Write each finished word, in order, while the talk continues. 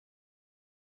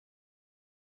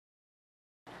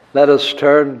Let us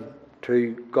turn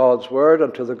to God's Word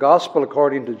and to the Gospel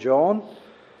according to John.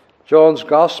 John's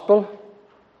Gospel,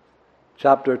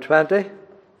 chapter 20.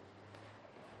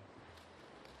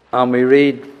 And we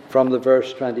read from the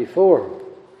verse 24.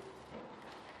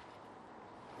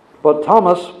 But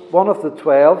Thomas, one of the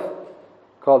 12,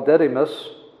 called Didymus,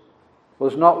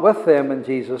 was not with them when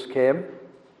Jesus came.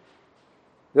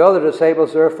 The other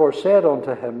disciples therefore said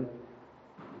unto him,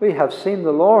 We have seen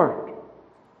the Lord.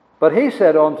 But he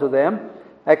said unto them,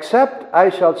 Except I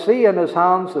shall see in his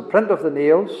hands the print of the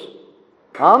nails,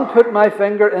 and put my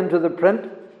finger into the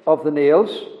print of the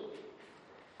nails,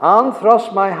 and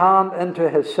thrust my hand into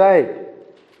his side,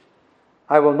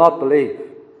 I will not believe.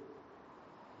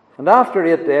 And after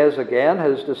 8 days again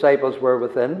his disciples were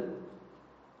within,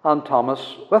 and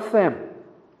Thomas with them.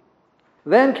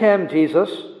 Then came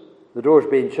Jesus, the doors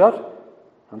being shut,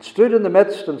 and stood in the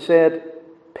midst, and said,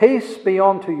 Peace be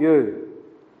unto you.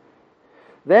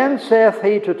 Then saith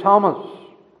he to Thomas,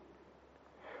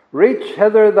 Reach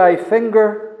hither thy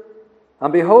finger,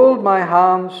 and behold my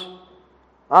hands,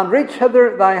 and reach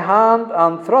hither thy hand,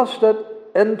 and thrust it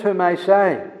into my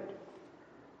side.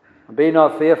 And be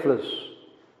not faithless,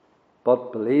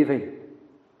 but believing.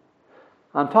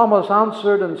 And Thomas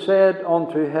answered and said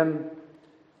unto him,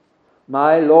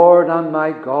 My Lord and my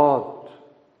God.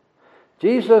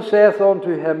 Jesus saith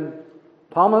unto him,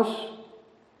 Thomas,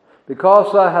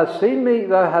 because thou hast seen me,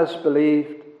 thou hast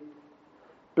believed.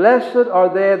 Blessed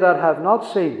are they that have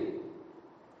not seen,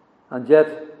 and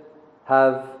yet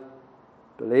have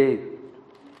believed.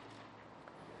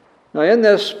 Now, in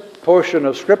this portion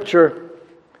of Scripture,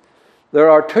 there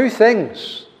are two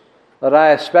things that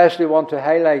I especially want to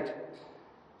highlight.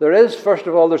 There is, first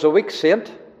of all, there's a weak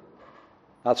saint.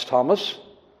 That's Thomas.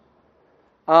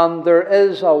 And there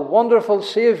is a wonderful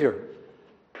Saviour,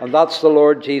 and that's the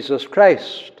Lord Jesus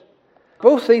Christ.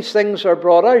 Both these things are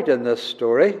brought out in this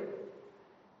story,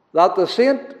 that the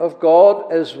saint of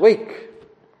God is weak,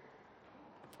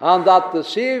 and that the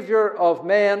Saviour of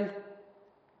men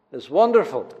is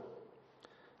wonderful.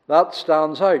 That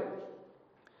stands out.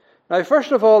 Now,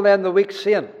 first of all, then, the weak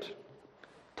saint,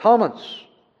 Thomas.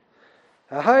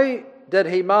 How did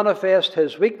he manifest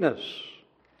his weakness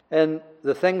in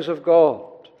the things of God?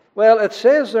 Well, it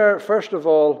says there, first of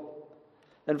all,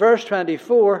 in verse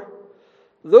 24,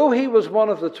 though he was one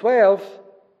of the 12,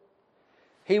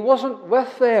 he wasn't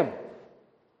with them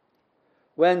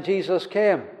when Jesus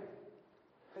came.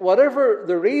 Whatever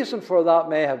the reason for that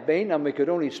may have been, and we could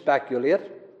only speculate,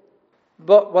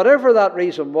 but whatever that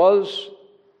reason was,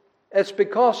 it's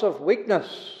because of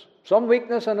weakness. Some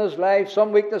weakness in his life,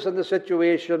 some weakness in the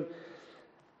situation.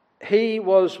 He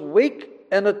was weak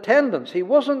in attendance. He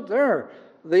wasn't there.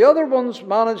 The other ones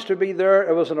managed to be there.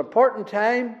 It was an important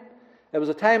time. It was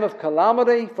a time of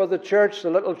calamity for the church, the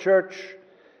little church.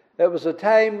 It was a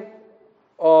time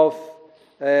of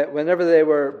whenever they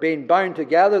were being bound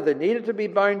together, they needed to be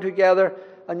bound together,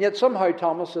 and yet somehow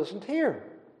Thomas isn't here.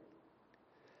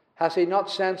 Has he not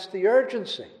sensed the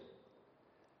urgency?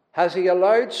 Has he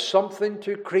allowed something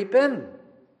to creep in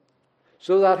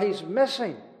so that he's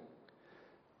missing?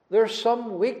 There's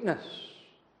some weakness.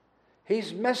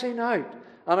 He's missing out.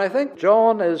 And I think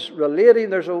John is relating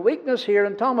there's a weakness here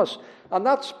in Thomas. And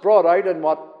that's brought out in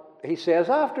what he says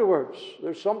afterwards.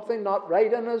 There's something not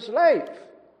right in his life.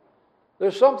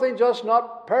 There's something just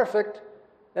not perfect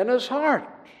in his heart.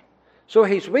 So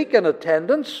he's weak in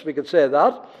attendance, we could say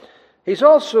that. He's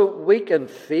also weak in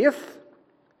faith.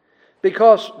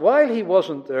 Because while he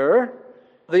wasn't there,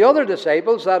 the other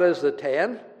disciples, that is the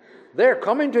 10, they're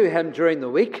coming to him during the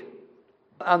week.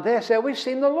 And they say, We've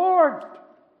seen the Lord.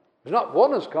 There's not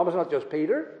one has come. It's not just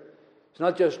Peter. It's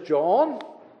not just John.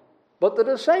 But the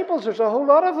disciples, there's a whole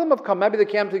lot of them have come. Maybe they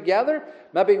came together.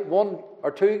 Maybe one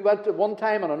or two went at one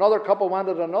time and another couple went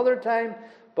at another time.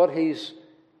 But he's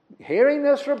hearing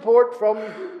this report from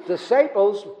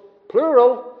disciples,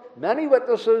 plural, many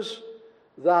witnesses,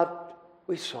 that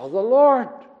we saw the Lord.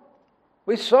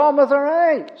 We saw him with our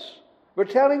eyes. We're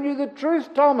telling you the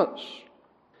truth, Thomas.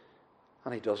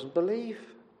 And he doesn't believe.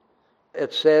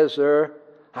 It says there,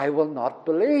 I will not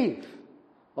believe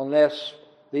unless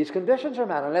these conditions are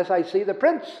met, unless I see the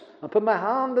prints and put my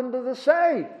hand into the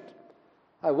side.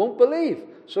 I won't believe.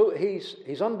 So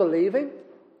he's unbelieving.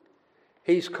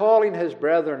 He's calling his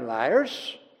brethren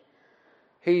liars.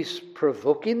 He's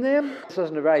provoking them. This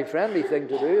isn't a very friendly thing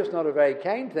to do. It's not a very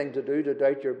kind thing to do, to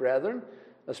doubt your brethren,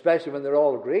 especially when they're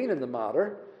all agreeing in the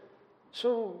matter.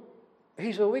 So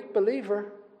he's a weak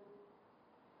believer.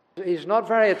 He's not a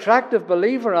very attractive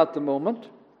believer at the moment.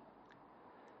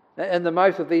 In the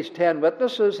mouth of these 10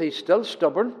 witnesses, he's still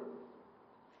stubborn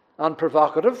and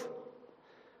provocative.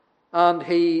 And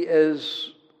he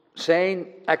is saying,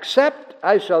 except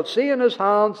I shall see in his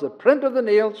hands the print of the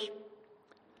nails.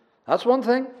 That's one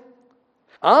thing.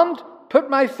 And put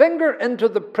my finger into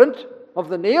the print of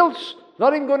the nails. It's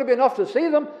not even going to be enough to see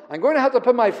them. I'm going to have to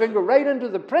put my finger right into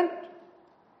the print.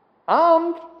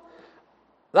 And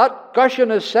that gush in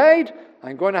his side,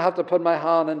 I'm going to have to put my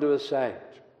hand into his side.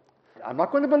 I'm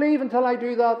not going to believe until I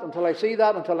do that, until I see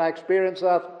that, until I experience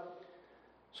that.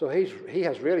 So he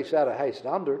has really set a high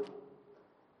standard.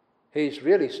 He's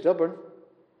really stubborn.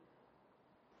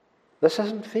 This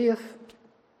isn't faith.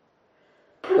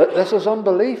 This is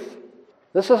unbelief.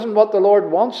 This isn't what the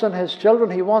Lord wants in his children.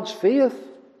 He wants faith.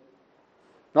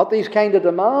 Not these kind of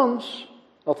demands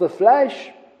of the flesh.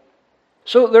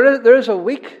 So there is a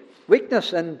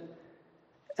weakness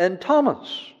in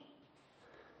Thomas.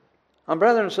 And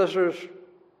brothers and sisters,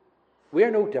 we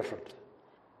are no different.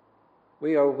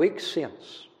 We are weak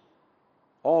saints.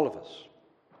 All of us.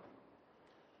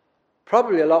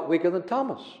 Probably a lot weaker than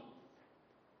Thomas.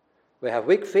 We have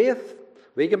weak faith.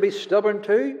 We can be stubborn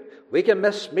too. We can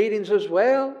miss meetings as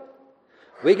well.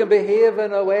 We can behave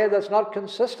in a way that's not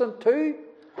consistent too.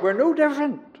 We're no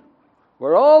different.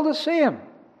 We're all the same.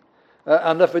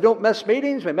 And if we don't miss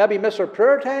meetings, we maybe miss our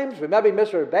prayer times, we maybe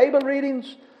miss our Bible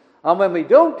readings. And when we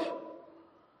don't,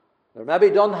 they're maybe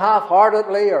done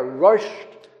half-heartedly or rushed,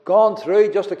 gone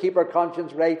through just to keep our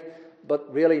conscience right,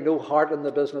 but really no heart in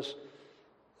the business.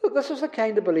 Look, this is the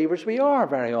kind of believers we are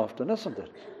very often, isn't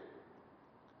it?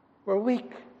 We're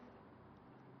weak.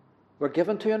 We're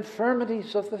given to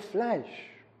infirmities of the flesh.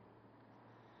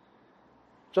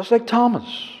 Just like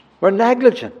Thomas. We're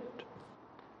negligent.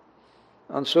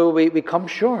 And so we come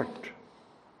short.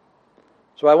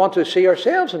 So I want to see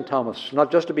ourselves in Thomas,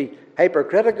 not just to be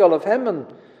hypercritical of him and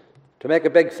to make a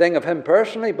big thing of him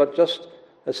personally, but just,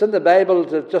 it's in the Bible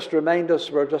to just remind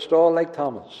us we're just all like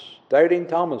Thomas. Doubting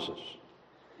Thomases.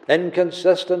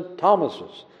 Inconsistent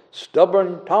Thomases.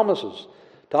 Stubborn Thomases.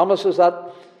 Thomases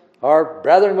that our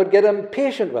brethren would get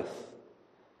impatient with.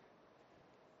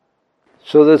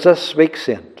 So there's this weak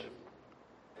saint.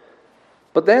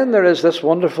 But then there is this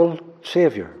wonderful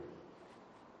Saviour.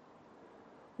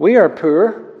 We are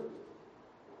poor,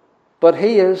 but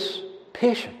he is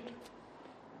patient.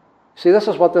 See, this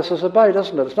is what this is about,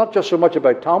 isn't it? It's not just so much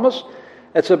about Thomas.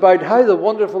 It's about how the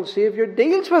wonderful Saviour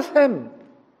deals with him,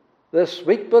 this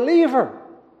weak believer.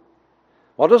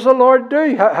 What does the Lord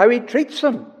do? How he treats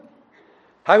him.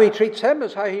 How he treats him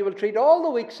is how he will treat all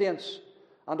the weak saints,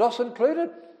 and us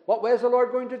included. What way is the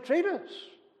Lord going to treat us?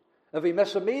 If we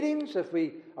miss the meetings, if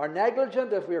we are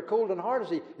negligent, if we are cold in heart,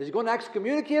 is he going to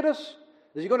excommunicate us?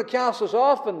 Is he going to cast us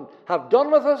off and have done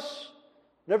with us?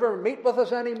 Never meet with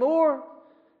us anymore?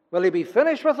 Will he be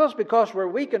finished with us because we're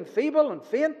weak and feeble and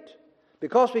faint?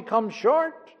 Because we come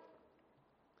short?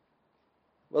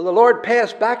 Will the Lord pay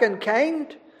us back in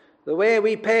kind the way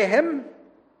we pay him?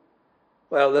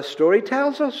 Well, this story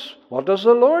tells us. What does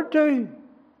the Lord do?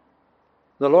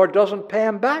 The Lord doesn't pay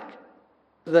him back.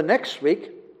 The next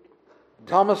week,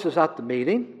 Thomas is at the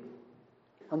meeting,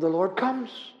 and the Lord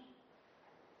comes.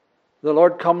 The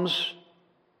Lord comes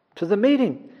to the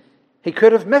meeting. He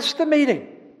could have missed the meeting.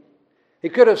 He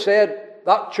could have said,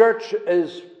 that church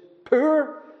is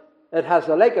poor. It has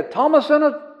the like of Thomas in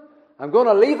it. I'm going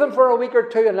to leave them for a week or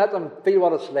two and let them feel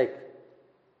what it's like.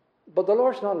 But the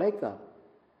Lord's not like that.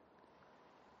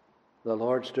 The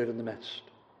Lord stood in the midst.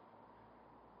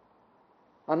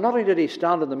 And not only did he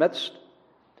stand in the midst,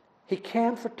 he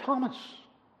came for Thomas.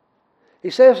 He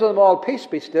says to them all, peace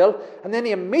be still. And then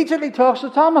he immediately talks to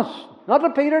Thomas. Not to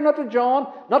Peter, not to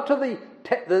John, not to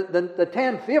the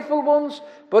 10 faithful ones.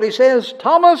 But he says,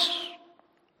 Thomas,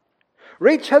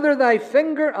 reach hither thy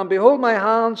finger and behold my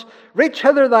hands. Reach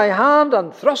hither thy hand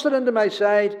and thrust it into my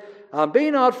side. And be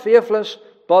not faithless,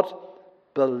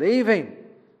 but believing.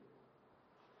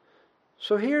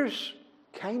 So here's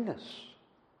kindness.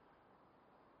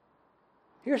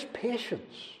 Here's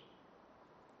patience.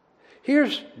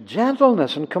 Here's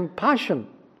gentleness and compassion.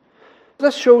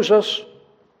 This shows us,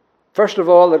 first of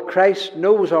all, that Christ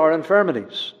knows our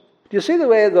infirmities. Do you see the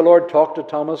way the Lord talked to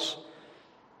Thomas?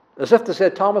 As if to say,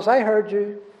 Thomas, I heard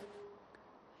you.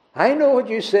 I know what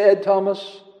you said,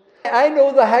 Thomas. I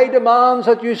know the high demands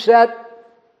that you set.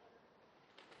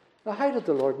 Now, how did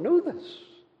the Lord know this?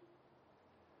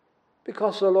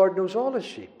 Because the Lord knows all his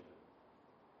sheep,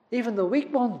 even the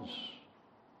weak ones.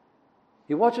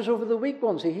 He watches over the weak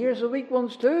ones. He hears the weak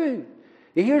ones too.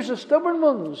 He hears the stubborn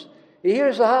ones. He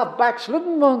hears the half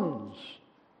backslidden ones.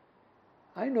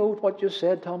 I know what you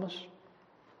said, Thomas.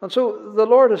 And so the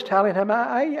Lord is telling him,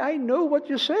 I know what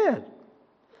you said.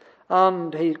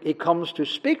 And he comes to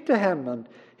speak to him, and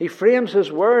He frames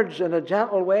his words in a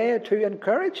gentle way to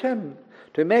encourage him,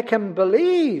 to make him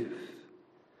believe.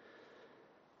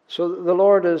 So the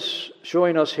Lord is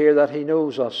showing us here that he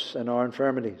knows us in our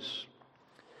infirmities.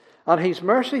 And he's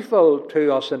merciful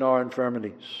to us in our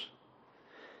infirmities.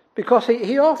 Because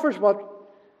he offers what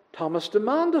Thomas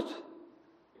demanded.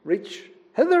 Reach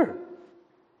hither.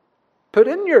 Put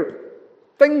in your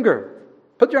finger.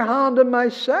 Put your hand in my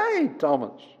side,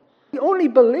 Thomas. Only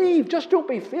believe. Just don't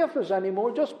be faithless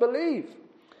anymore. Just believe.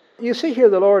 You see here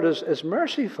the Lord is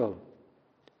merciful.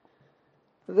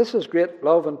 This is great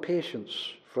love and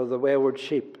patience for the wayward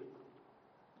sheep.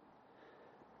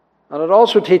 And it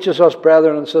also teaches us,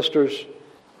 brethren and sisters,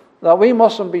 that we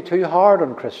mustn't be too hard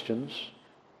on Christians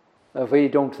if we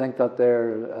don't think that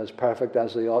they're as perfect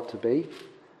as they ought to be.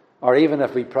 Or even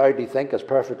if we proudly think as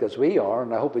perfect as we are,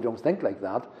 and I hope we don't think like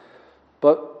that.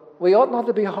 But we ought not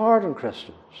to be hard on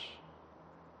Christians,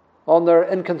 on their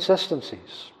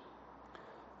inconsistencies,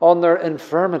 on their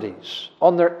infirmities,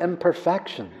 on their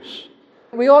imperfections.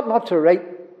 We ought not to write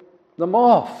them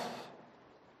off.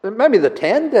 Maybe the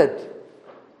 10 did.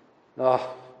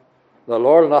 Oh, the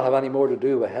Lord will not have any more to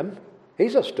do with him.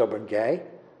 He's a stubborn guy.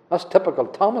 That's typical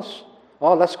Thomas.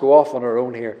 Oh, let's go off on our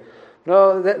own here.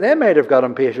 No, they might have got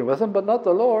impatient with him, but not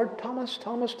the Lord. Thomas,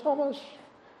 Thomas, Thomas.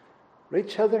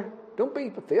 Reach hither. Don't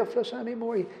be faithless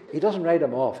anymore. He doesn't write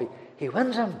him off. He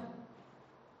wins him.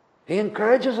 He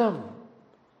encourages him.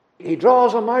 He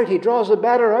draws him out. He draws the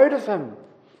better out of him.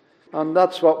 And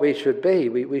that's what we should be.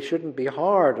 We shouldn't be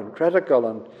hard and critical,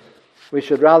 and we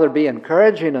should rather be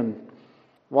encouraging and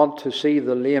want to see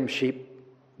the lame sheep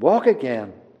walk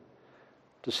again,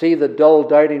 to see the dull,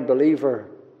 doubting believer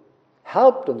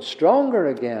helped and stronger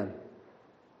again.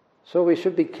 So we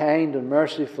should be kind and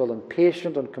merciful and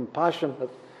patient and compassionate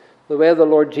the way the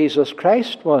Lord Jesus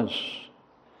Christ was.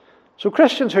 So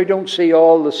Christians who don't see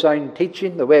all the sound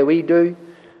teaching the way we do,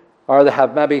 or there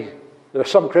are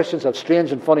some Christians have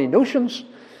strange and funny notions,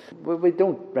 we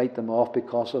don't write them off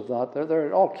because of that. There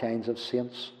are all kinds of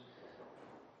saints.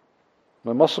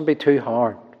 We mustn't be too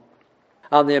hard.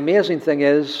 And the amazing thing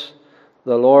is,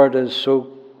 the Lord is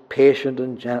so patient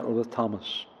and gentle with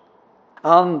Thomas.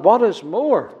 And what is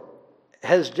more,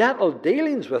 his gentle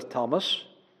dealings with Thomas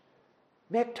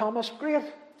make Thomas great.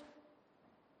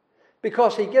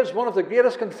 Because he gives one of the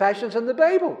greatest confessions in the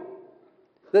Bible.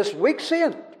 This weak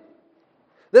saint.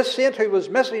 This saint who was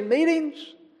missing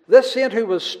meetings. This saint who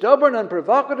was stubborn and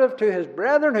provocative to his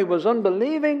brethren, who was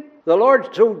unbelieving. The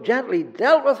Lord so gently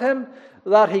dealt with him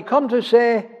that he come to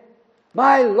say,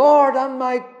 "My Lord and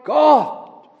my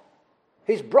God."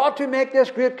 He's brought to make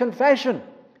this great confession.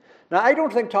 Now, I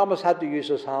don't think Thomas had to use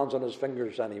his hands and his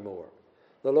fingers anymore.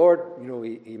 The Lord,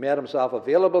 he made himself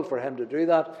available for him to do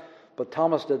that, but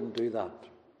Thomas didn't do that.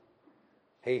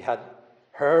 He had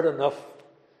heard enough.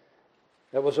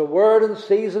 It was a word in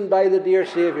season by the dear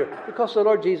Saviour, because the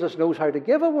Lord Jesus knows how to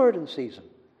give a word in season.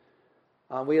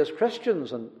 And we as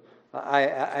Christians, and I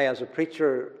as a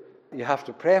preacher, you have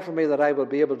to pray for me that I will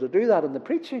be able to do that in the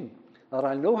preaching, that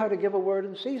I know how to give a word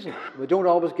in season. We don't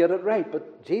always get it right,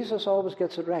 but Jesus always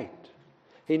gets it right.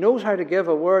 He knows how to give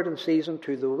a word in season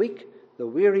to the weak, the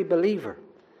weary believer,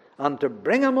 and to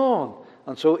bring him on.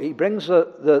 And so he brings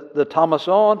the Thomas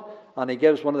on, and he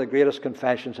gives one of the greatest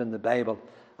confessions in the Bible,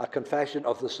 a confession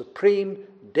of the supreme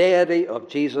deity of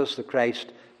Jesus the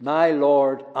Christ, my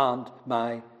Lord and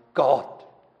my God.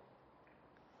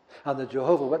 And the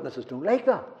Jehovah's Witnesses don't like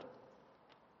that.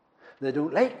 They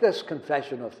don't like this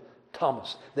confession of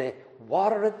Thomas. They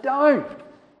water it down.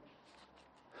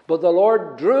 But the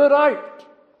Lord drew it out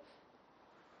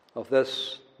of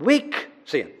this weak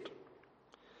saint.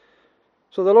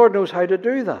 So the Lord knows how to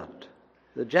do that.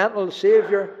 The gentle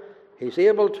Saviour, He's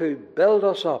able to build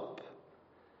us up.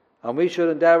 And we should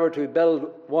endeavour to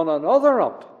build one another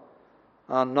up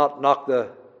and not knock the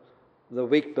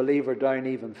weak believer down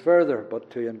even further,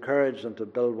 but to encourage and to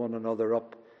build one another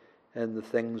up in the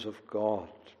things of God.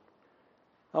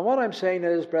 And what I'm saying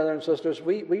is, brothers and sisters,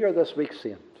 we are this weak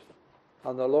saint.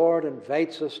 And the Lord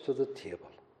invites us to the table.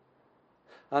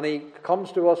 And He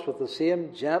comes to us with the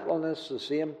same gentleness, the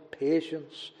same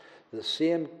patience, the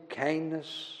same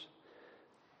kindness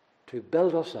to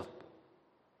build us up,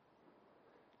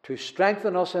 to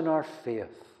strengthen us in our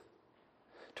faith,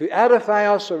 to edify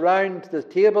us around the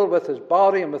table with His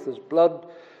body and with His blood,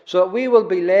 so that we will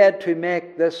be led to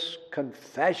make this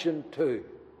confession too,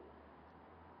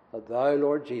 that Thou,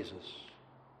 Lord Jesus,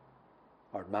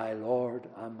 art my Lord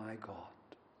and my God.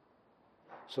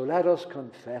 So let us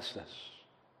confess this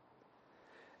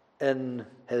in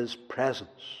His presence.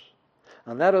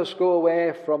 And let us go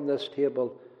away from this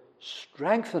table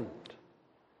strengthened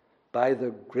by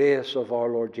the grace of our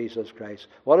Lord Jesus Christ.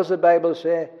 What does the Bible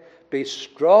say? Be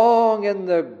strong in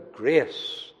the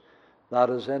grace that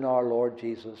is in our Lord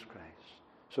Jesus Christ.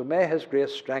 So may His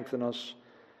grace strengthen us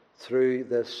through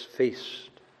this feast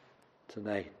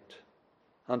tonight.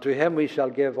 And to Him we shall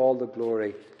give all the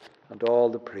glory and all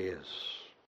the praise.